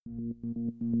Hey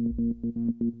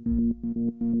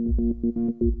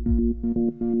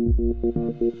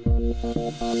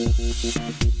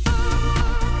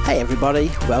everybody,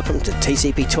 welcome to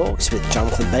TCP Talks with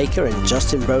Jonathan Baker and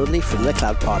Justin Broadley from the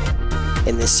Cloud Pod.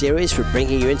 In this series, we're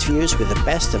bringing you interviews with the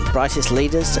best and brightest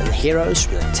leaders and heroes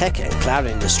from the tech and cloud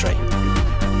industry.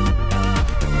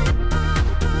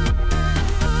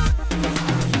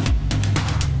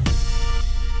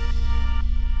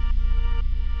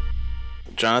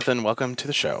 Jonathan, welcome to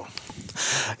the show.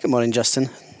 Good morning, Justin.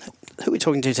 Who are we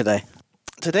talking to today?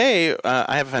 Today,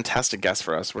 I have a fantastic guest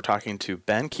for us. We're talking to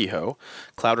Ben Kehoe,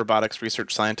 Cloud Robotics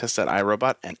Research Scientist at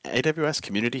iRobot and AWS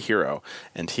Community Hero.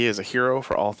 And he is a hero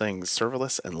for all things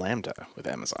serverless and Lambda with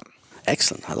Amazon.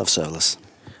 Excellent. I love serverless.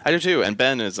 I do too, and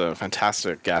Ben is a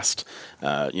fantastic guest.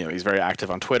 He's very active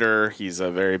on Twitter. He's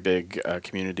a very big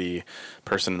community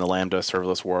person in the Lambda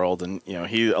serverless world, and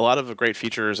a lot of the great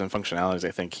features and functionalities.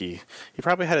 I think he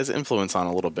probably had his influence on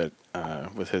a little bit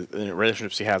with his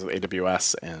relationships he has with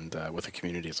AWS and with the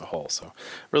community as a whole. So,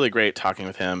 really great talking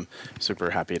with him. Super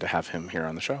happy to have him here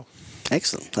on the show.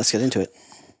 Excellent. Let's get into it.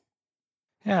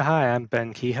 Yeah, hi, I'm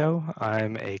Ben Kehoe.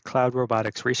 I'm a cloud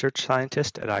robotics research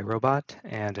scientist at iRobot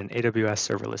and an AWS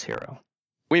serverless hero.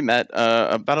 We met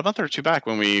about a month or two back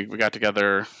when we got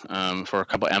together for a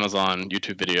couple Amazon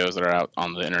YouTube videos that are out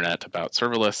on the internet about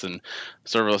serverless and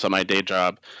serverless at my day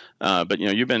job. But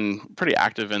you've been pretty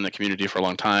active in the community for a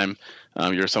long time.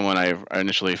 You're someone I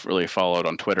initially really followed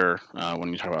on Twitter.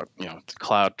 When you talk about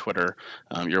cloud Twitter,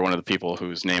 you're one of the people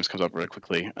whose names comes up really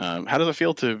quickly. How does it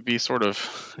feel to be sort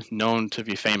of known to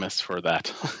be famous for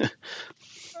that?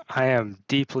 I am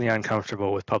deeply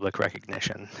uncomfortable with public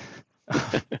recognition.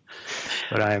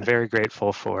 But I am very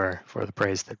grateful for the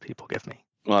praise that people give me.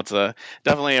 Well, it's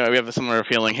definitely we have a similar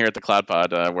feeling here at the Cloud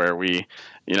Pod, where we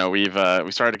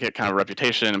started to get kind of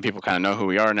reputation, and people kind of know who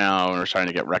we are now, and we're starting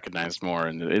to get recognized more.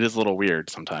 And it is a little weird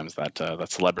sometimes that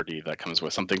celebrity that comes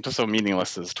with something just so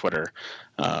meaningless as Twitter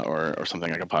or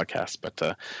something like a podcast. But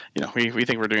we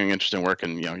think we're doing interesting work,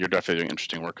 and you're definitely doing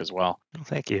interesting work as well. Well,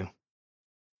 thank you.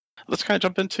 Let's kind of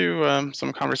jump into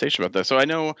some conversation about this. So I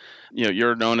know,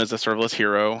 you're known as a serverless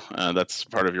hero. That's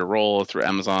part of your role through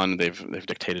Amazon. They've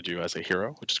dictated you as a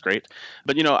hero, which is great.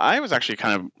 But I was actually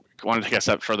kind of wanted to take a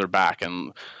step further back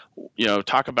and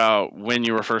talk about when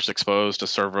you were first exposed to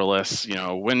serverless.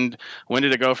 When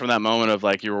did it go from that moment of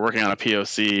like you were working on a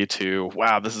POC to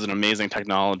wow, this is an amazing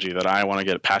technology that I want to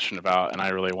get passionate about and I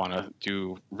really want to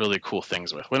do really cool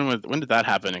things with. When did that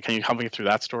happen? And can you help me through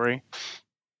that story?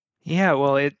 Yeah,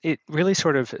 well, it really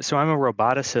sort of, so I'm a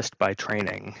roboticist by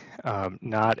training,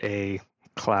 not a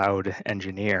cloud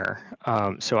engineer.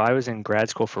 So I was in grad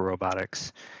school for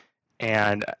robotics.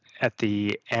 And at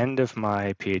the end of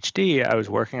my PhD, I was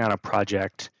working on a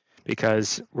project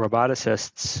because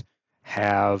roboticists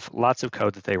have lots of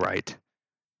code that they write.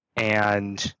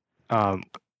 And,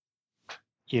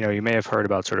 you may have heard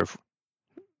about sort of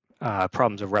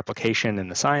problems of replication in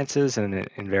the sciences and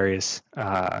in various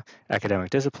academic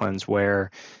disciplines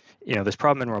where, this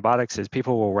problem in robotics is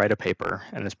people will write a paper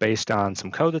and it's based on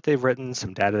some code that they've written,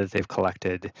 some data that they've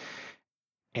collected,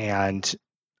 and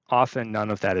often none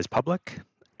of that is public.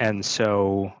 And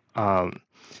so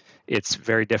it's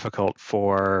very difficult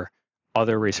for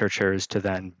other researchers to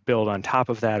then build on top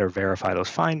of that or verify those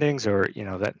findings or,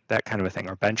 that kind of a thing,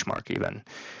 or benchmark even.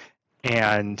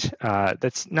 And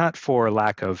that's not for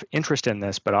lack of interest in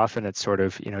this, but often it's sort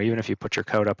of, even if you put your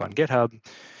code up on GitHub,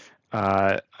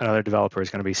 another developer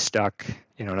is going to be stuck,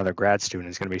 another grad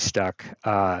student is going to be stuck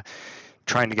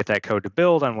trying to get that code to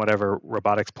build on whatever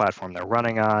robotics platform they're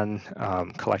running on,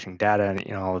 collecting data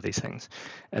and, all of these things.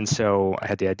 And so I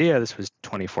had the idea, this was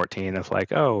 2014, of like,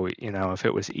 if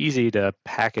it was easy to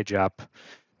package up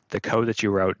the code that you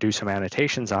wrote, do some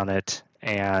annotations on it,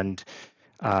 and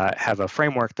have a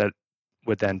framework that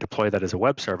would then deploy that as a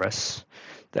web service,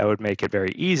 that would make it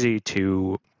very easy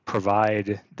to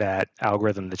provide that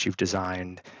algorithm that you've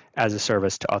designed as a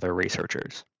service to other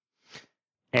researchers.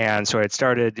 And so it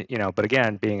started, but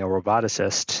again, being a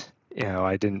roboticist,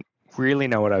 I didn't really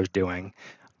know what I was doing.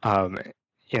 I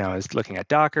was looking at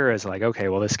Docker as like, okay,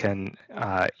 well, this can,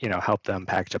 help them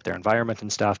package up their environment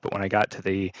and stuff. But when I got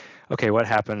to what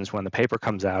happens when the paper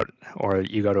comes out or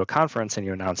you go to a conference and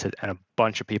you announce it and a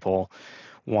bunch of people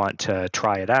want to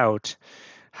try it out,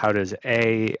 how does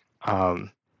it,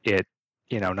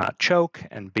 not choke,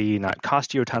 and B, not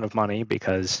cost you a ton of money,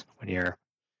 because when you're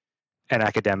an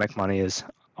academic, money is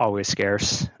always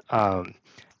scarce.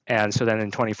 And so then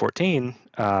in 2014,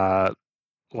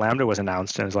 Lambda was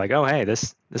announced, and it was like, oh, hey,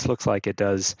 this looks like it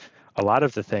does a lot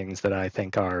of the things that I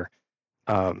think are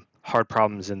hard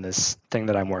problems in this thing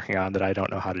that I'm working on that I don't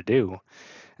know how to do.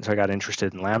 And so I got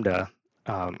interested in Lambda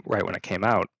right when it came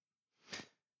out.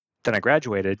 Then I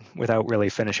graduated without really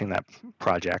finishing that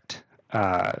project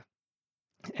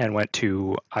and went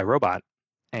to iRobot.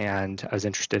 And I was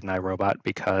interested in iRobot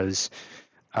because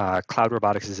cloud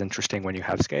robotics is interesting when you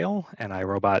have scale, and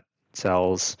iRobot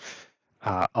sells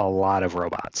a lot of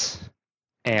robots.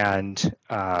 And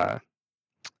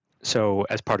so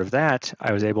as part of that,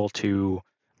 I was able to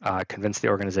convince the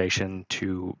organization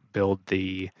to build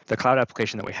the cloud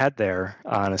application that we had there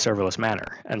in a serverless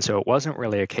manner. And so it wasn't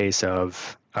really a case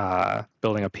of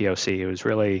building a POC. It was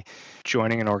really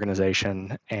joining an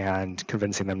organization and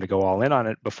convincing them to go all in on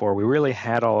it before we really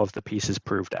had all of the pieces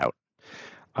proved out,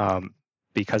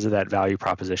 because of that value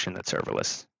proposition that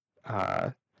serverless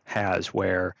has,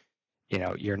 where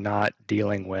you're not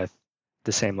dealing with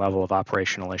the same level of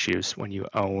operational issues when you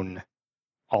own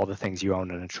all the things you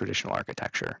own in a traditional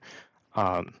architecture.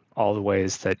 All the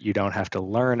ways that you don't have to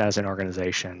learn as an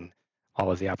organization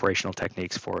all of the operational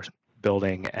techniques for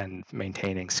building and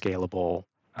maintaining scalable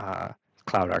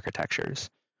cloud architectures.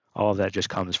 All of that just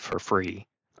comes for free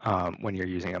when you're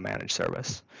using a managed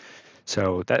service.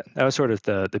 So that was sort of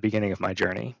the beginning of my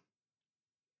journey.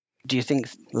 Do you think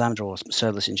Lambda or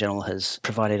serverless in general has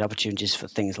provided opportunities for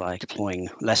things like deploying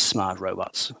less smart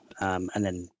robots and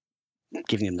then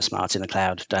giving them the smarts in the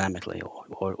cloud dynamically,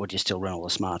 or do you still run all the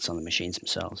smarts on the machines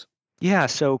themselves? Yeah,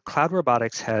 so cloud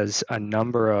robotics has a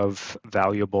number of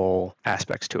valuable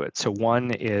aspects to it. So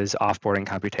one is offboarding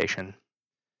computation.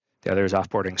 The other is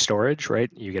offboarding storage, right?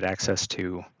 You get access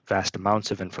to vast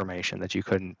amounts of information that you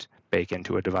couldn't bake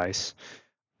into a device.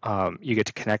 You get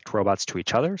to connect robots to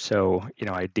each other. So,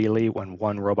 ideally, when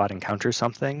one robot encounters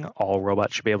something, all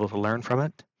robots should be able to learn from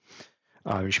it.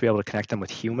 You should be able to connect them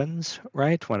with humans,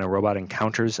 right? When a robot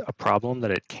encounters a problem that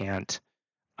it can't,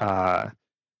 that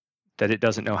it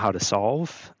doesn't know how to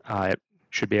solve, it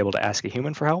should be able to ask a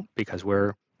human for help because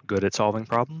we're good at solving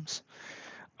problems.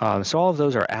 So all of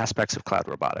those are aspects of cloud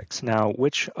robotics. Now,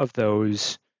 which of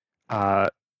those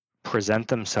present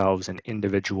themselves in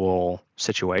individual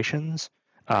situations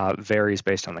varies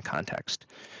based on the context.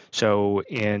 So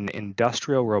in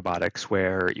industrial robotics,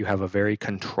 where you have a very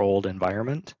controlled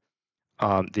environment,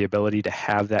 the ability to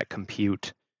have that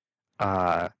compute,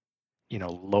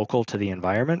 local to the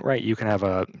environment, right? You can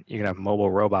have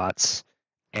mobile robots,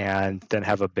 and then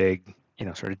have a big,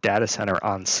 sort of data center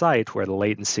on site where the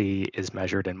latency is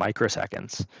measured in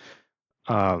microseconds.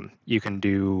 You can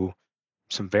do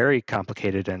some very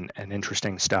complicated and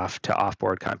interesting stuff to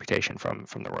offboard computation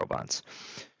from the robots.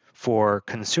 For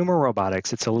consumer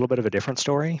robotics, it's a little bit of a different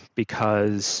story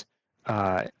because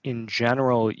in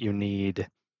general, you need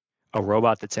a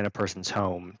robot that's in a person's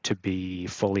home to be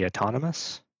fully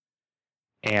autonomous.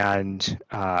 And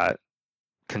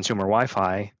consumer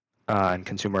Wi-Fi and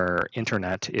consumer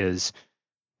internet is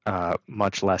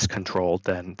much less controlled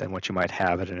than what you might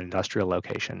have at an industrial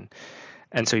location.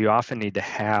 And so you often need to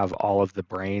have all of the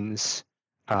brains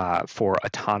for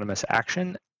autonomous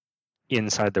action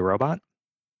inside the robot.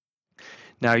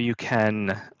 Now you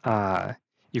can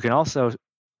also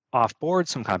offboard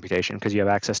some computation because you have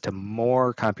access to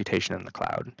more computation in the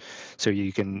cloud. So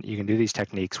you can do these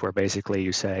techniques where basically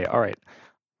you say, all right,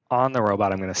 on the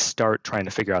robot, I'm going to start trying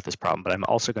to figure out this problem, but I'm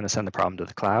also going to send the problem to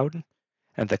the cloud. And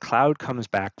if the cloud comes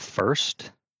back first,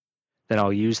 then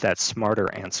I'll use that smarter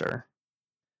answer.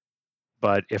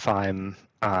 But if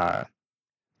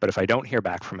if I don't hear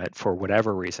back from it for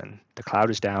whatever reason, the cloud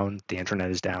is down, the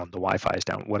internet is down, the Wi-Fi is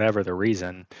down, whatever the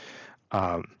reason,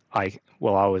 I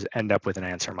will always end up with an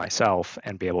answer myself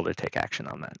and be able to take action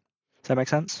on that. Does that make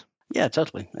sense? Yeah,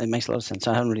 totally. It makes a lot of sense.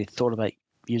 I haven't really thought about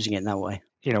using it in that way.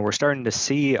 We're starting to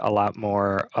see a lot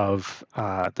more of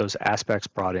those aspects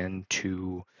brought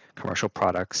into commercial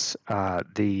products.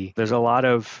 There's a lot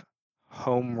of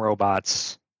home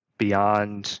robots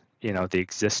beyond the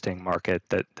existing market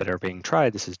that are being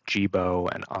tried. This is Jibo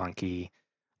and Anki,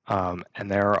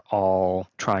 and they're all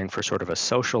trying for sort of a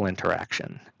social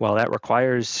interaction. Well, that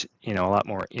requires a lot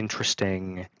more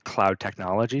interesting cloud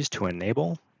technologies to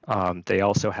enable. They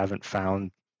also haven't found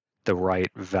the right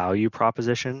value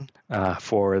proposition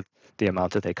for the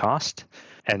amount that they cost,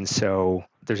 and so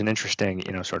there's an interesting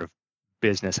sort of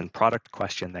business and product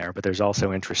question there, but there's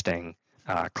also interesting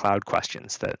cloud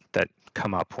questions that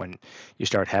come up when you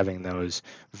start having those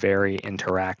very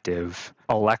interactive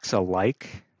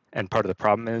Alexa-like. And part of the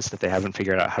problem is that they haven't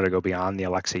figured out how to go beyond the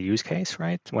Alexa use case,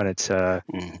 right? When it's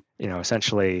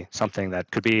essentially something that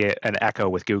could be an Echo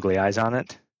with googly eyes on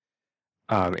it.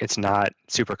 It's not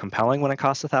super compelling when it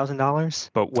costs $1,000,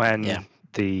 but when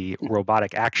the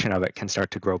robotic action of it can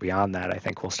start to grow beyond that, I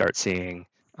think we'll start seeing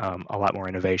a lot more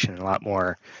innovation and a lot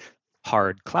more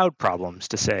hard cloud problems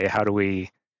to say, how do we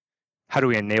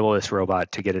enable this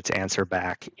robot to get its answer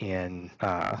back in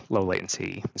low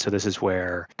latency? So this is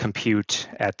where compute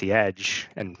at the edge,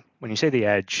 and when you say the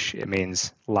edge, it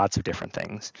means lots of different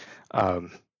things.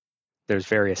 There's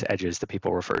various edges that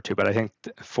people refer to, but I think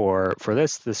for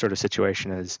this sort of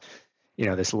situation is,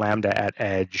 this Lambda at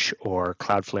edge or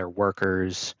Cloudflare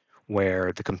workers,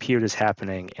 where the compute is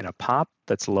happening in a POP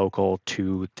that's local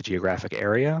to the geographic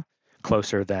area,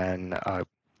 closer than a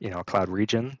cloud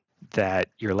region, that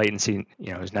your latency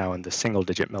is now in the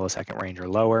single-digit millisecond range or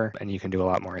lower, and you can do a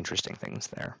lot more interesting things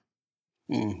there.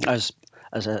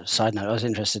 As a side note, I was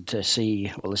interested to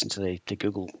see or listen to the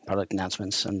Google product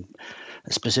announcements, and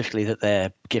specifically that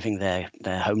they're giving their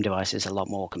home devices a lot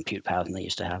more compute power than they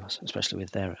used to have, especially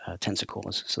with their Tensor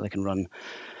Cores, so they can run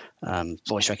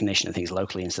voice recognition and things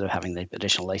locally instead of having the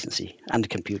additional latency and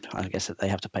compute, I guess, that they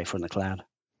have to pay for in the cloud.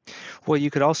 Well,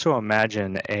 you could also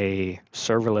imagine a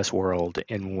serverless world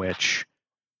in which,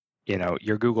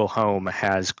 your Google Home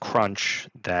has Crunch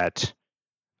that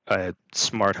a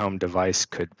smart home device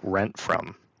could rent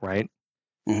from, right?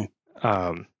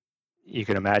 Mm-hmm. You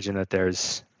can imagine that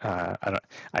there's, I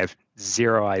have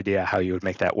zero idea how you would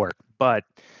make that work, but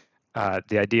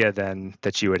the idea then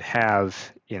that you would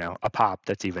have, a POP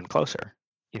that's even closer,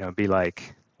 be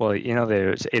like, well,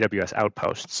 there's AWS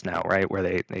Outposts now, right, where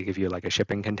they give you like a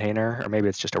shipping container, or maybe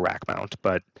it's just a rack mount,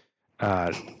 but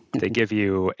they give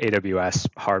you AWS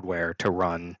hardware to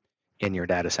run in your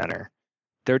data center.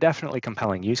 There are definitely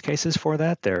compelling use cases for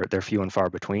that. They're few and far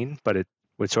between, but it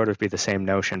would sort of be the same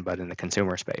notion, but in the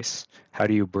consumer space. How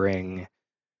do you bring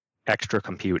extra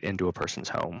compute into a person's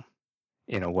home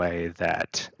in a way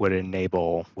that would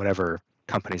enable whatever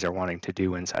companies are wanting to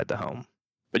do inside the home?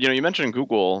 But you mentioned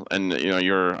Google, and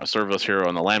you're a serverless hero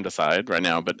on the Lambda side right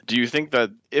now. But do you think that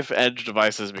if edge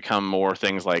devices become more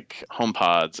things like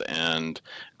HomePods and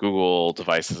Google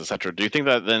devices, et cetera, do you think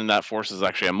that then that forces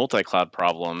actually a multi-cloud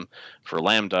problem for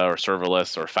Lambda or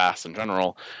serverless or fast in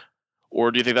general?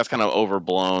 Or do you think that's kind of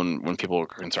overblown when people are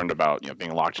concerned about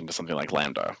being locked into something like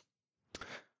Lambda?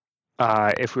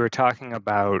 If we were talking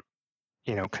about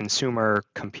consumer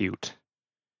compute,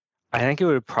 I think it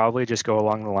would probably just go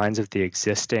along the lines of the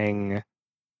existing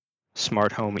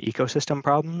smart home ecosystem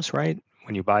problems, right?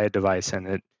 When you buy a device and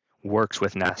it works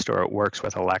with Nest or it works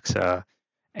with Alexa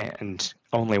and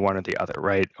only one or the other,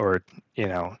 right? Or,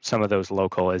 some of those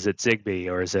local, is it Zigbee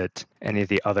or is it any of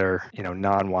the other,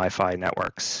 non-Wi-Fi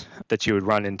networks that you would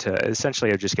run into? Essentially,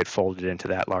 it would just get folded into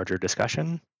that larger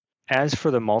discussion. As for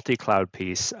the multi-cloud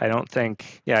piece, I don't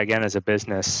think, again, as a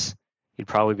business, you'd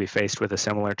probably be faced with a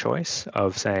similar choice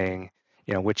of saying,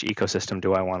 which ecosystem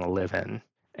do I want to live in,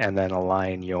 and then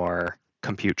align your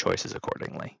compute choices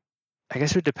accordingly. I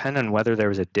guess it would depend on whether there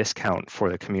was a discount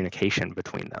for the communication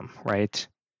between them, right?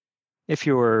 If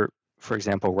you were, for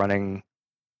example, running,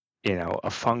 a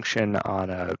function on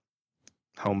a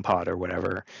HomePod or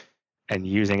whatever, and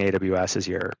using AWS as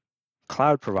your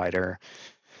cloud provider,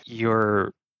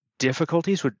 your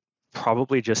difficulties would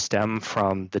probably just stem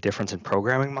from the difference in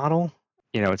programming model.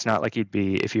 It's not like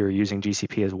if you were using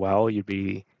GCP as well, you'd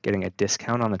be getting a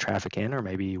discount on the traffic in, or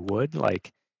maybe you would.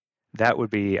 Like, that would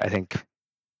be, I think,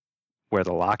 where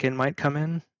the lock-in might come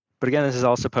in. But again, this is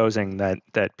all supposing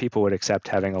that people would accept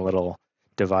having a little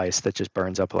device that just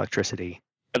burns up electricity.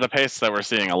 At the pace that we're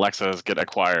seeing Alexas get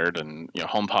acquired and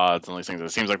HomePods and all these things,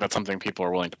 it seems like that's something people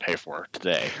are willing to pay for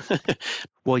today.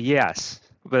 Well, yes,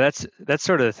 but that's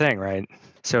sort of the thing, right?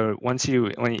 So when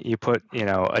you put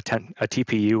a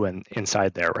TPU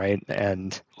inside there, right,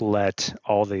 and let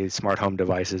all the smart home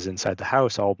devices inside the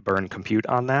house all burn compute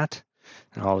on that,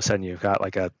 and all of a sudden you've got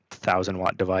like a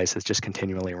 1,000-watt device that's just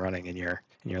continually running in your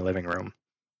living room.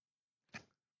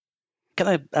 Can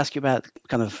I ask you about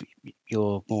kind of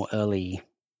your more early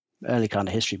kind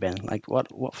of history, Ben? Like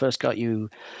what first got you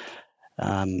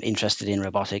interested in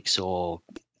robotics or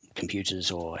computers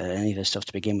or any of this stuff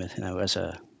to begin with, as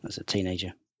a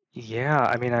teenager? Yeah,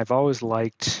 I mean, I've always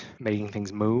liked making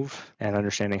things move and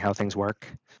understanding how things work.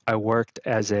 I worked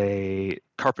as a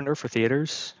carpenter for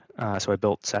theaters, so I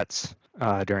built sets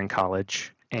during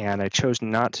college, and I chose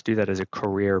not to do that as a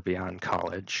career beyond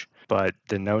college. But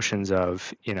the notions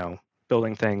of,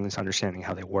 building things, understanding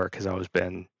how they work has always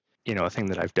been, a thing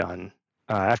that I've done.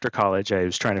 After college, I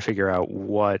was trying to figure out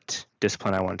what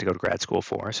discipline I wanted to go to grad school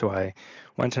for. So I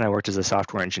went and I worked as a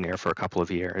software engineer for a couple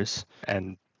of years,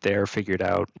 and there figured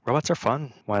out robots are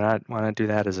fun. Why not do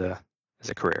that as a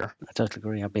career? I totally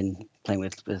agree. I've been playing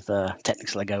with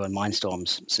Technics Lego and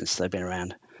Mindstorms since they've been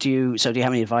around. Do you have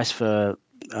any advice for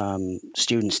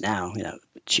students now,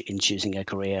 in choosing a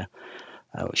career?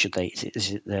 Should they?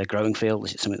 Is it their growing field?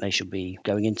 Is it something they should be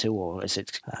going into, or is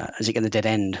it going to dead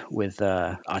end with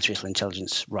artificial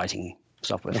intelligence writing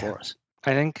software for us?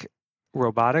 I think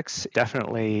robotics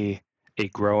definitely a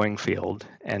growing field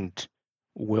and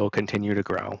will continue to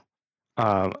grow.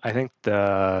 I think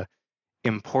the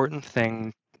important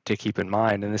thing to keep in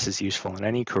mind, and this is useful in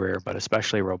any career, but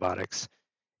especially robotics,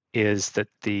 is that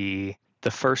the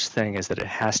first thing is that it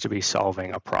has to be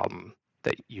solving a problem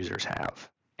that users have.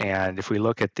 And if we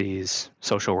look at these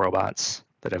social robots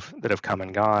that have come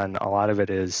and gone, a lot of it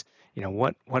is,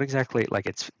 what exactly, like,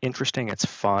 it's interesting, it's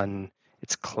fun,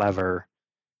 it's clever,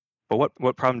 but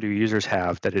what problem do users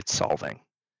have that it's solving?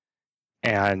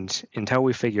 And until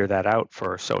we figure that out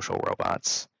for social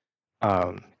robots,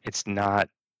 it's not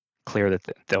clear that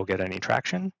they'll get any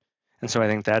traction. And so I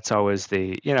think that's always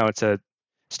it's a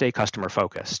stay customer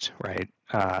focused, right?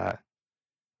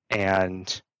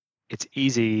 And it's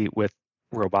easy with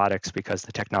robotics because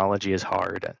the technology is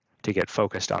hard to get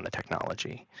focused on the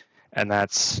technology. And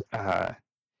that's,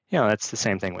 that's the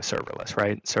same thing with serverless,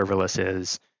 right? Serverless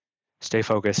is stay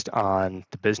focused on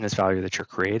the business value that you're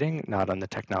creating, not on the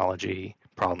technology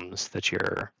problems that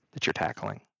you're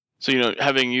tackling. So,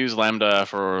 having used Lambda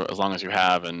for as long as you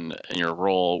have in your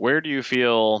role, where do you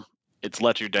feel it's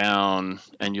let you down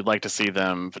and you'd like to see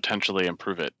them potentially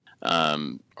improve it?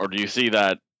 Or do you see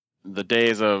that the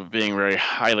days of being very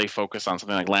highly focused on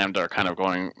something like Lambda are kind of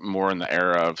going more in the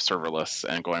era of serverless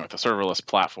and going with a serverless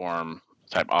platform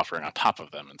type offering on top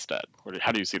of them instead?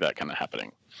 How do you see that kind of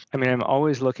happening? I mean, I'm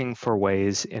always looking for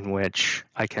ways in which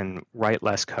I can write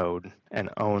less code and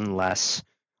own less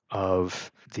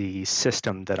of the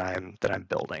system that I'm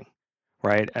building,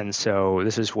 right? And so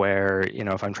this is where,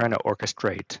 if I'm trying to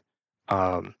orchestrate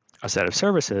a set of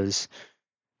services,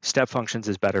 step functions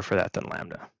is better for that than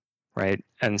Lambda, right?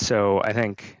 And so I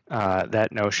think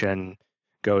that notion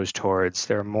goes towards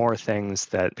there are more things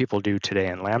that people do today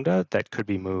in Lambda that could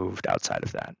be moved outside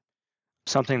of that.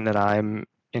 Something that I'm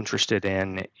interested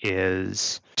in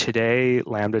is today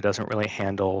Lambda doesn't really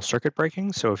handle circuit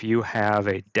breaking. So if you have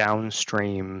a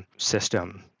downstream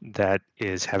system that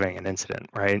is having an incident,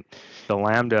 right, the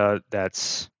Lambda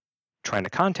that's trying to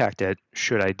contact it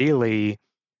should ideally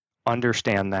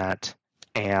understand that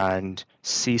and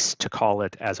cease to call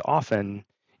it as often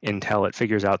until it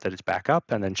figures out that it's back up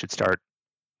and then should start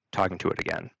talking to it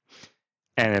again.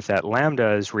 And if that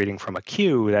Lambda is reading from a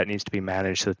queue, that needs to be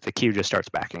managed so that the queue just starts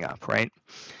backing up, right?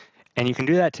 And you can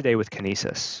do that today with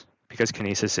Kinesis because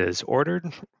Kinesis is ordered,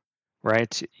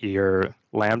 right? Your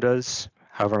Lambdas,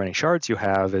 however many shards you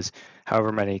have, is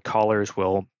however many callers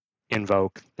will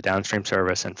invoke the downstream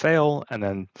service and fail, and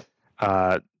then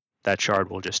that shard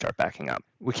will just start backing up.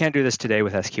 We can't do this today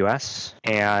with SQS,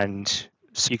 and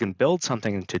so you can build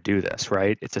something to do this,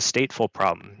 right? It's a stateful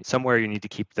problem. Somewhere you need to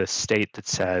keep the state that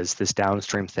says this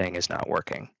downstream thing is not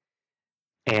working.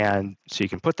 And so you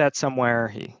can put that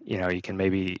somewhere. You can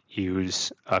maybe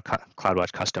use a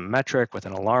CloudWatch custom metric with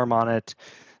an alarm on it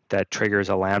that triggers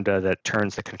a Lambda that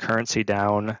turns the concurrency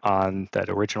down on that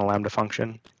original Lambda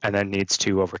function and then needs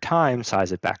to, over time,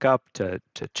 size it back up to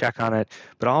check on it.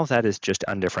 But all of that is just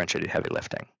undifferentiated heavy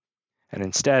lifting. And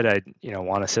instead, I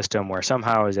want a system where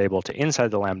somehow is able to,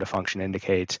 inside the Lambda function,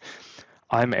 indicate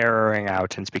I'm erroring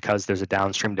out, and it's because there's a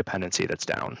downstream dependency that's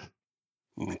down.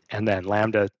 And then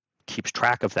Lambda keeps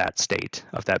track of that state,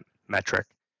 of that metric,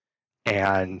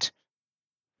 and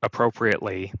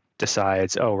appropriately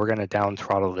decides, we're going to down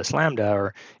throttle this Lambda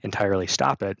or entirely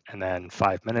stop it. And then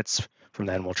 5 minutes from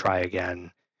then, we'll try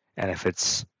again. And if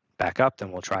it's back up,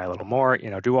 then we'll try a little more,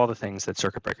 do all the things that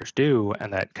circuit breakers do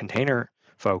and that container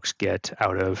folks get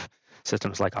out of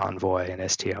systems like Envoy and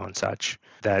STO and such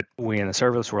that we in the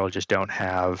serverless world just don't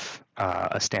have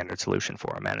a standard solution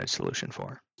for, a managed solution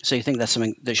for. So you think that's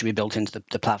something that should be built into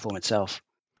the platform itself?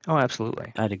 Oh,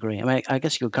 absolutely. I'd agree. I mean, I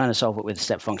guess you could kind of solve it with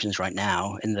step functions right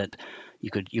now, in that you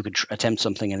could attempt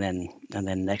something and then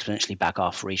exponentially back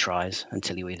off retries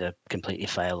until you either completely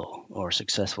fail or are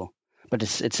successful. But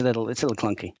it's a little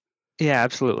clunky. Yeah,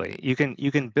 absolutely. You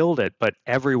can build it, but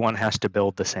everyone has to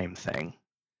build the same thing.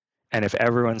 And if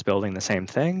everyone's building the same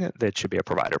thing, that should be a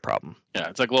provider problem. Yeah,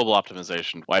 it's like global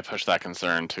optimization. Why push that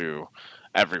concern to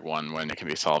everyone when it can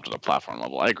be solved at a platform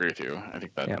level? I agree with you. I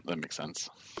think that makes sense.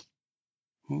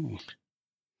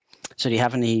 So do you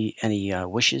have any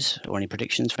wishes or any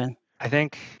predictions, Ben? I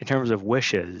think in terms of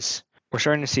wishes, we're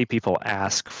starting to see people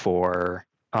ask for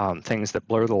things that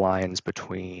blur the lines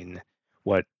between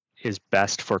what is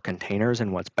best for containers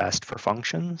and what's best for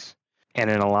functions. And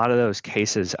in a lot of those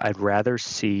cases, I'd rather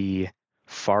see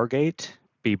Fargate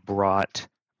be brought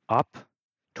up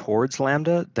towards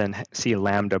Lambda than see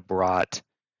Lambda brought,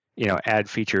 add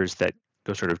features that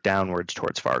go sort of downwards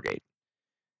towards Fargate.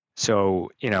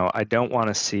 So, I don't want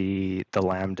to see the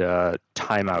Lambda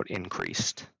timeout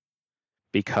increased,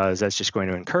 because that's just going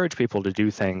to encourage people to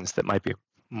do things that might be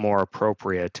more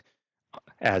appropriate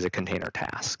as a container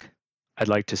task. I'd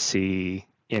like to see,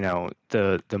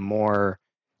 the more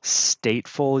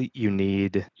stateful you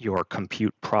need your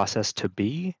compute process to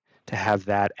be, to have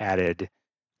that added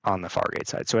on the Fargate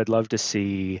side. So I'd love to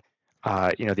see,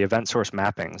 the event source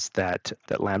mappings that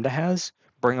Lambda has,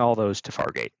 bring all those to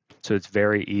Fargate. So it's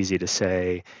very easy to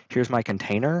say, here's my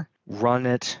container, run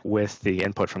it with the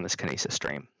input from this Kinesis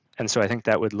stream. And so I think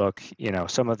that would look,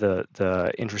 some of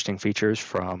the interesting features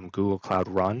from Google Cloud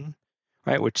Run,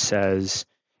 right, which says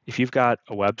if you've got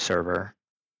a web server,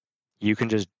 you can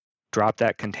just drop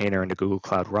that container into Google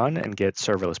Cloud Run and get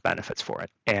serverless benefits for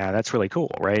it. And that's really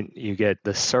cool, right? You get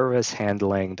the service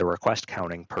handling the request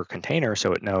counting per container,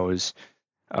 so it knows,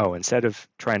 instead of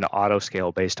trying to auto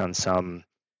scale based on some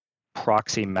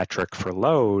proxy metric for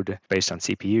load based on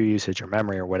CPU usage or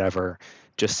memory or whatever,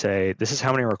 just say, this is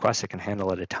how many requests it can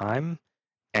handle at a time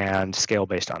and scale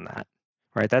based on that,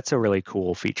 right? That's a really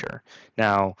cool feature.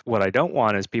 Now, what I don't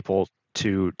want is people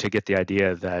to get the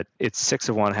idea that it's 6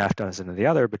 of one, half dozen of the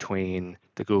other between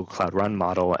the Google Cloud Run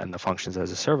model and the functions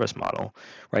as a service model,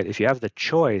 right? If you have the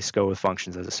choice, go with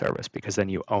functions as a service, because then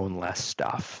you own less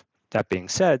stuff. That being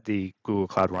said, the Google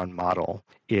Cloud Run model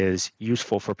is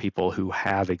useful for people who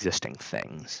have existing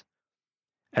things.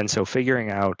 And so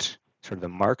figuring out sort of the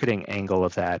marketing angle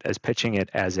of that as pitching it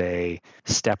as a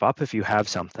step up if you have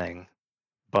something,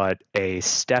 but a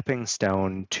stepping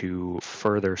stone to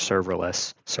further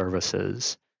serverless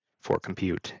services for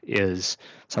compute is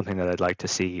something that I'd like to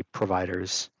see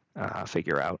providers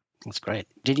figure out. That's great.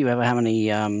 Did you ever have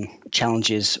any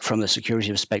challenges from the security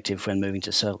perspective when moving to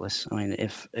serverless? I mean,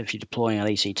 if you're deploying an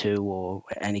EC2 or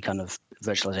any kind of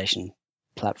virtualization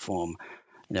platform,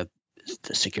 the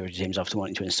security teams often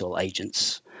wanting to install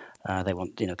agents. They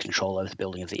want control over the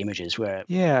building of the images.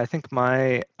 I think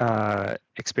my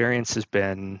experience has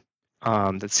been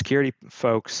that security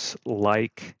folks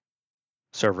like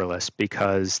serverless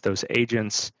because those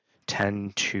agents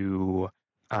tend to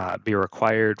be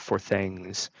required for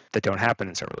things that don't happen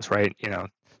in serverless, right?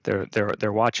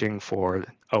 They're watching for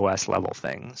OS level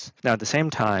things. Now, at the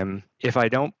same time, if I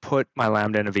don't put my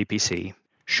Lambda in a VPC,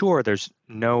 sure, there's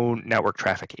no network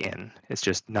traffic in. It's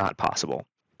just not possible.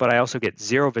 But I also get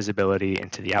zero visibility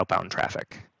into the outbound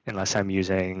traffic unless I'm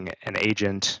using an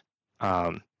agent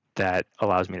that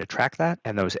allows me to track that.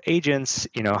 And those agents,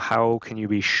 how can you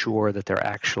be sure that they're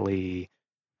actually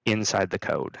inside the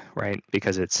code, right?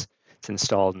 Because it's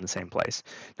installed in the same place.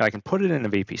 Now I can put it in a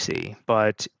VPC,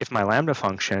 but if my Lambda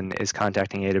function is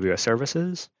contacting AWS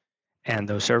services and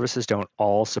those services don't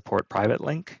all support private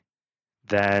link,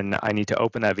 then I need to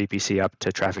open that VPC up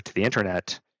to traffic to the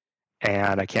internet,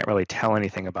 and I can't really tell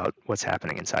anything about what's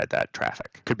happening inside that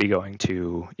traffic. Could be going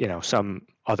to, some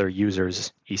other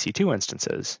user's EC2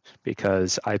 instances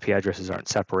because IP addresses aren't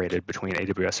separated between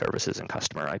AWS services and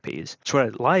customer IPs. So what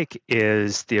I'd like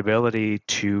is the ability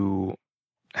to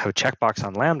have a checkbox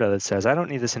on Lambda that says, I don't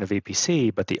need this in a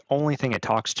VPC, but the only thing it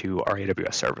talks to are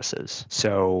AWS services.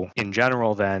 So in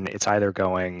general, then it's either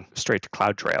going straight to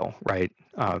CloudTrail, right?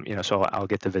 So I'll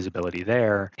get the visibility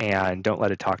there and don't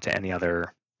let it talk to any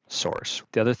other source.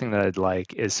 The other thing that I'd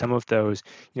like is some of those,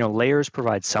 layers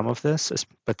provide some of this,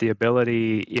 but the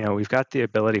ability, we've got the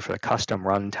ability for the custom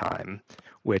runtime,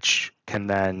 which can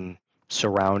then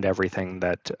surround everything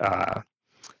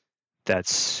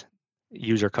that's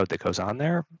user code that goes on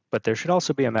there. But there should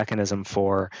also be a mechanism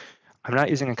for, I'm not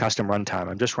using a custom runtime.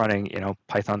 I'm just running,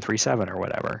 Python 3.7 or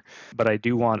whatever. But I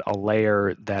do want a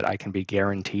layer that I can be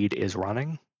guaranteed is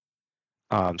running.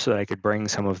 So that I could bring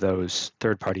some of those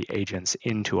third-party agents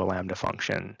into a Lambda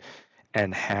function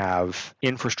and have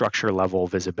infrastructure level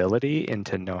visibility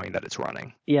into knowing that it's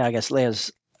running. Yeah, I guess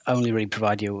layers only really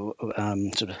provide you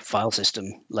sort of file system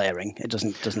layering. It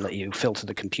doesn't let you filter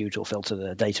the compute or filter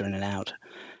the data in and out.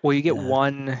 Well, you get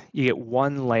one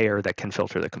layer that can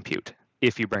filter the compute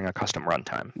if you bring a custom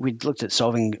runtime. We looked at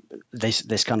solving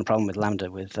this kind of problem with Lambda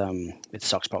with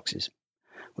SOX proxies,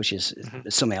 which is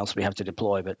something else we have to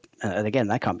deploy. But again,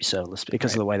 that can't be serverless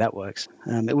because of the way that works.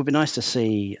 It would be nice to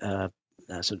see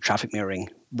sort of traffic mirroring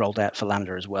rolled out for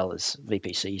Lambda as well as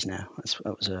VPCs now.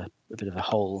 That was a bit of a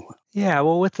hole. Yeah,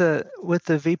 well, with the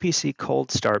VPC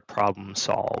cold start problem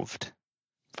solved.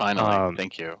 Finally,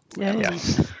 thank you. Yeah.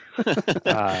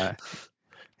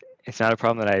 It's not a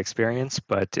problem that I experienced,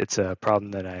 but it's a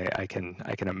problem that I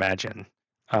can imagine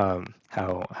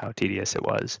how tedious it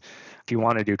was. If you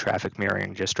want to do traffic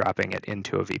mirroring, just dropping it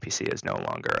into a VPC is no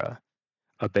longer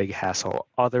a big hassle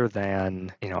other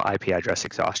than, IP address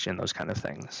exhaustion, those kind of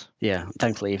things. Yeah,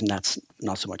 thankfully, even that's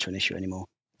not so much of an issue anymore.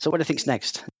 So what do you think's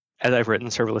next? As I've written,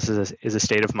 serverless is a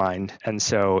state of mind. And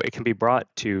so it can be brought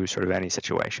to sort of any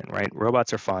situation, right?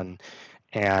 Robots are fun.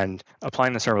 And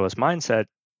applying the serverless mindset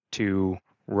to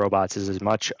robots is as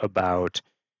much about,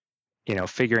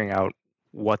 figuring out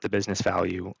what the business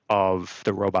value of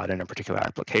the robot in a particular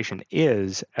application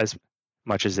is, as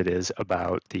much as it is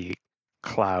about the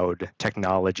cloud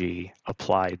technology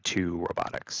applied to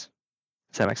robotics.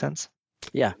 Does that make sense?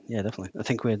 Yeah, definitely. I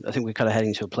think we're kind of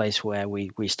heading to a place where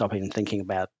we stop even thinking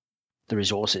about the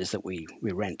resources that we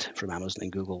rent from Amazon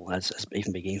and Google as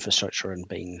even being infrastructure and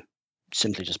being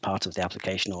simply just part of the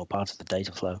application or part of the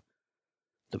data flow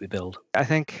that we build. I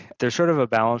think there's sort of a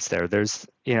balance there. There's,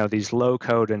 these low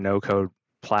code and no code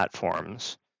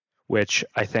platforms, which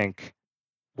I think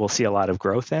we'll see a lot of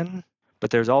growth in. But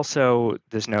there's also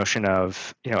this notion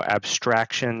of,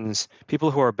 abstractions, people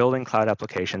who are building cloud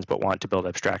applications but want to build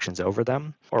abstractions over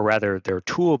them, or rather they're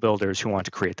tool builders who want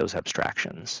to create those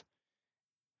abstractions.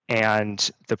 And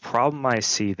the problem I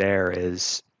see there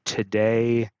is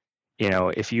today,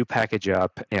 if you package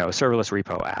up, a serverless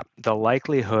repo app, the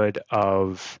likelihood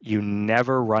of you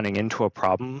never running into a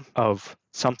problem of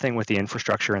something with the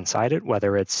infrastructure inside it,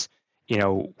 whether it's,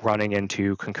 running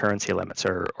into concurrency limits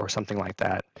or something like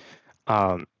that,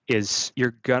 is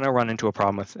you're going to run into a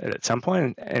problem with it at some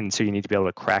point. And so you need to be able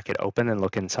to crack it open and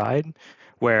look inside,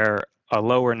 where a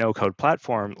low or no code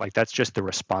platform, like that's just the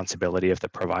responsibility of the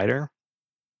provider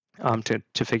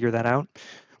to figure that out.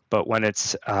 But when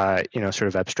it's, sort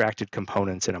of abstracted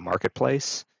components in a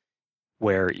marketplace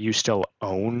where you still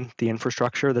own the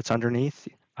infrastructure that's underneath,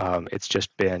 it's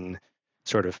just been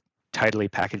sort of tidily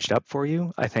packaged up for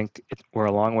you. I think we're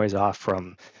a long ways off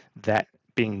from that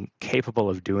being capable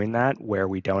of doing that, where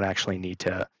we don't actually need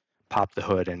to pop the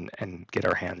hood and get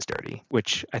our hands dirty,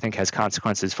 which I think has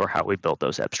consequences for how we build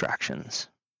those abstractions,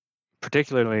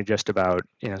 particularly just about,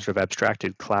 sort of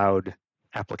abstracted cloud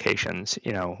applications,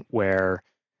 where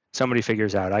somebody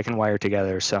figures out I can wire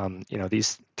together some,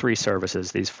 these 3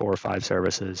 services, these 4 or 5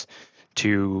 services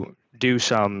to do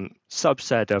some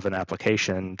subset of an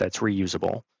application that's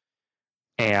reusable.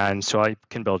 And so I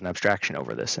can build an abstraction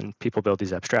over this. And people build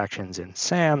these abstractions in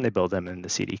SAM, they build them in the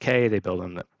CDK, they build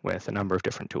them with a number of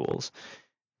different tools.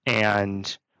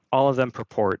 And all of them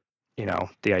purport,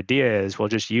 the idea is we'll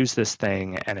just use this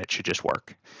thing and it should just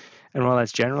work. And while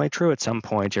that's generally true, at some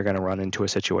point you're going to run into a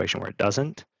situation where it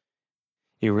doesn't.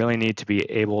 You really need to be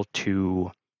able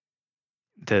to,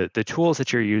 the tools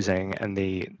that you're using and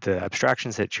the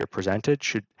abstractions that you're presented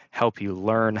should help you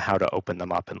learn how to open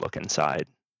them up and look inside.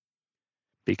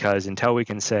 Because until we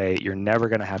can say you're never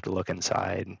going to have to look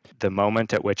inside, the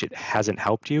moment at which it hasn't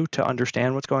helped you to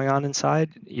understand what's going on inside,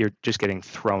 you're just getting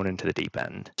thrown into the deep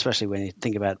end. Especially when you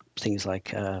think about things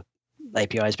like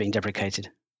APIs being deprecated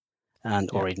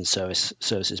or even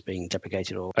services being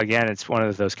deprecated. Or again, it's one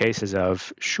of those cases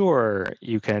of, sure,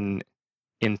 you can,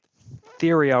 in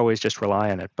theory, always just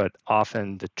rely on it, but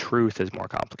often the truth is more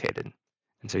complicated.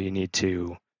 And so you need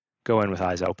to go in with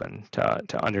eyes open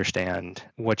to understand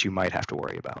what you might have to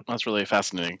worry about. That's really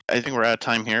fascinating. I think we're out of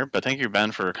time here, but thank you,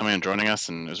 Ben, for coming and joining us.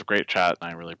 And it was a great chat. And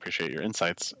I really appreciate your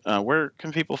insights. Where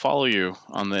can people follow you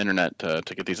on the internet to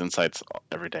get these insights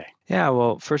every day? Yeah,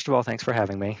 well, first of all, thanks for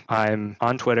having me. I'm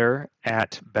on Twitter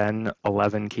at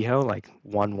Ben11Kehoe, like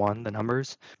 11, the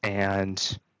numbers.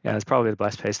 And yeah, it's probably the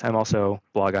best place. I'm also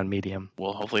blog on Medium.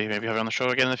 We'll hopefully maybe have you on the show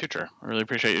again in the future. I really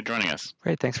appreciate you joining us.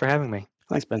 Great. Thanks for having me.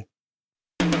 Thanks, Ben.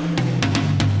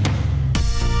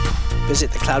 Visit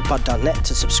thecloudpod.net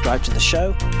to subscribe to the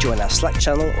show, join our Slack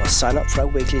channel, or sign up for our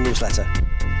weekly newsletter.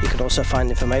 You can also find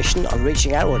information on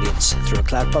reaching our audience through a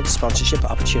CloudPod sponsorship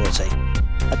opportunity.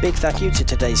 A big thank you to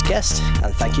today's guest,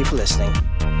 and thank you for listening.